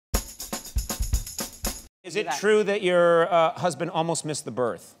Is it true that your husband almost missed the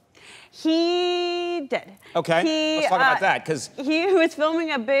birth? He did. Okay, let's talk about that, because... He was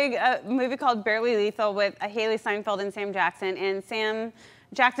filming a big movie called Barely Lethal with Haley Steinfeld and Sam Jackson, and Sam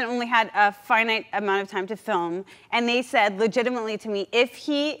Jackson only had a finite amount of time to film, and they said legitimately to me, if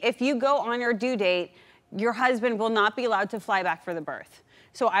you go on your due date, your husband will not be allowed to fly back for the birth.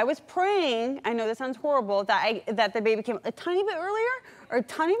 So I was praying, I know this sounds horrible, that the baby came a tiny bit earlier or a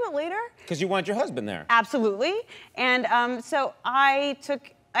tiny bit later. Because you want your husband there. Absolutely. And so I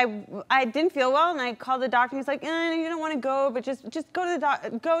didn't feel well, and I called the doctor, and he's like, you don't want to go, but just go to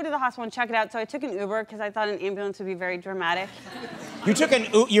the hospital and check it out. So I took an Uber, because I thought an ambulance would be very dramatic. You took an,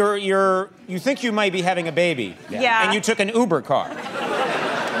 you think you might be having a baby. Yeah. And you took an Uber car.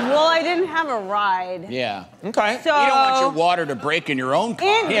 Well, I didn't have a ride. Yeah. Okay. So, you don't want your water to break in your own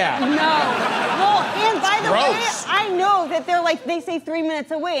car. Yeah. No. Well, and by the way, I know that they say 3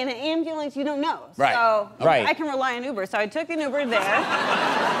 minutes away. In an ambulance, you don't know. Right. So right. I can rely on Uber. So I took an Uber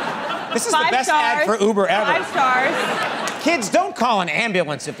there. This is the best ad for Uber ever. 5 stars. Kids, don't call an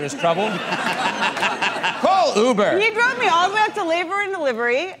ambulance if there's trouble. Call Uber. He drove me all the way up to labor and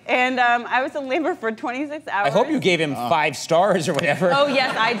delivery, and I was in labor for 26 hours. I hope you gave him 5 stars or whatever. Oh,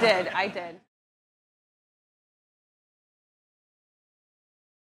 yes, I did.